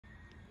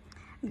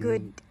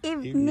Good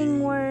evening,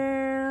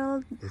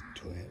 world.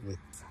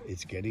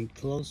 It's getting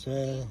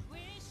closer.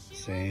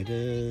 Santa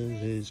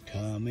is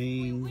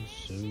coming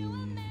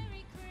soon.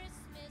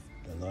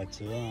 The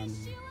lights are on.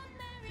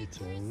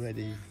 It's all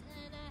ready.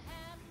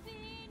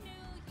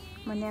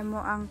 Muna mo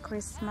ang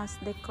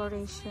Christmas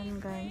decoration,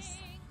 guys.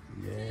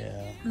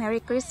 Yeah.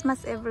 Merry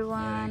Christmas,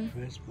 everyone.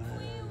 Merry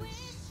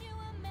Christmas.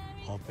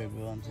 Hope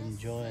everyone's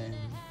enjoying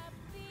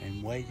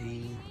and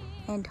waiting.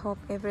 And hope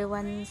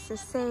everyone's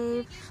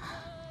safe.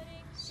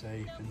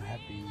 Safe and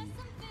happy.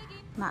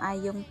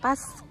 Maayong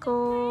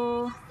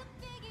Pasko.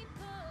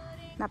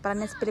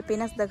 Naparanas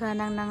Pilipinas,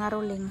 daghanang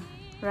nangaruling,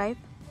 right?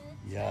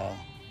 Yeah.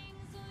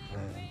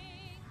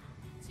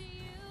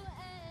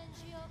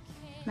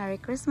 Merry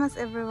Christmas,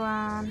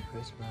 everyone. Merry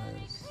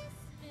Christmas.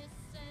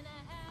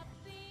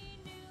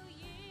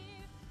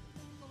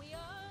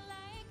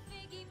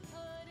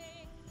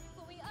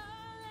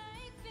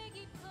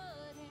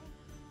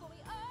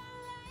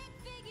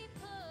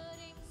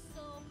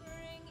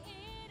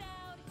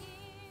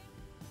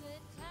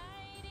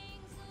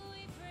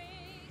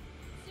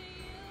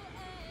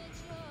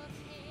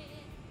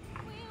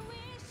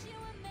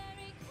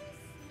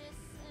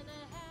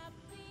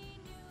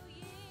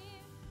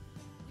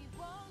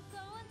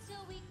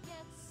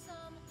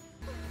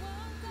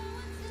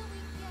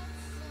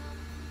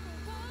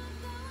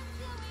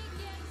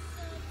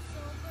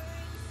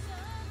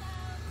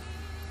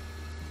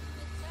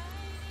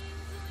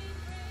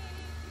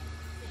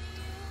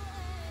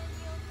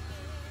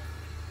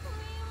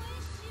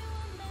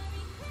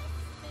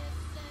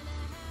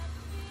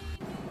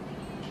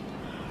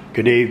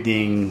 Good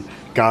evening,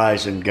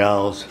 guys and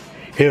girls.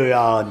 Here we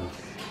are on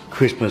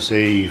Christmas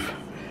Eve,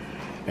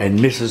 and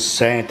Mrs.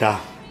 Santa,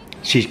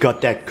 she's got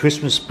that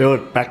Christmas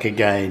spirit back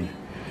again.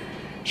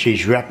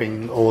 She's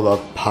wrapping all the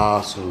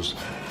parcels,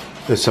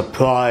 the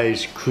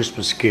surprise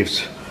Christmas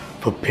gifts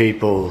for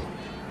people.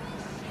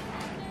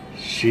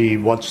 She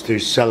wants to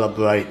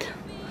celebrate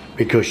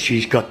because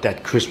she's got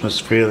that Christmas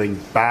feeling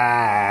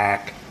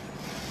back.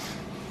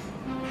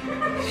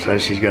 So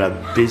she's got a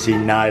busy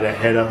night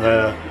ahead of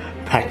her,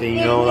 packing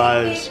all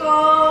those.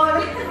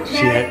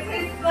 Merry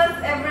Christmas,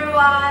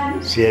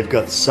 everyone. She have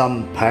got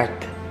some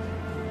packed,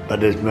 but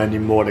there's many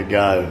more to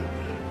go.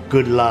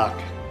 Good luck,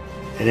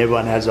 and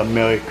everyone has a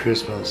Merry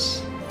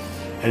Christmas,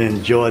 and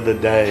enjoy the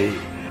day.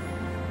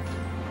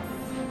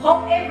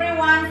 Hope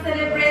everyone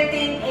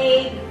celebrating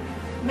a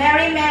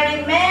Merry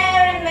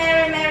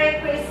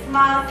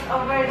Christmas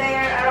over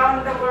there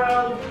around the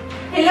world.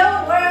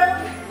 Hello, world.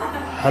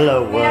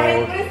 Hello,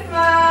 world. Merry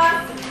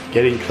Christmas.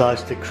 Getting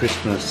close to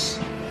Christmas,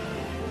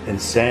 and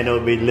Santa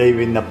will be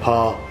leaving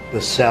the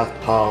South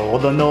Pole or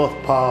the North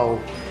Pole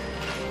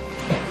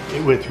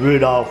with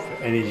Rudolph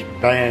and his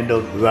band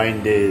of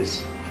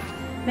reindeers.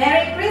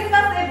 Merry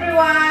Christmas,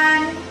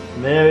 everyone.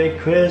 Merry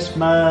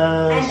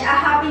Christmas. And a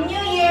Happy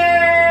New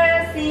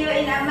Year. See you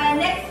in my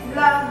next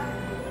vlog.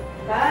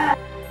 Bye.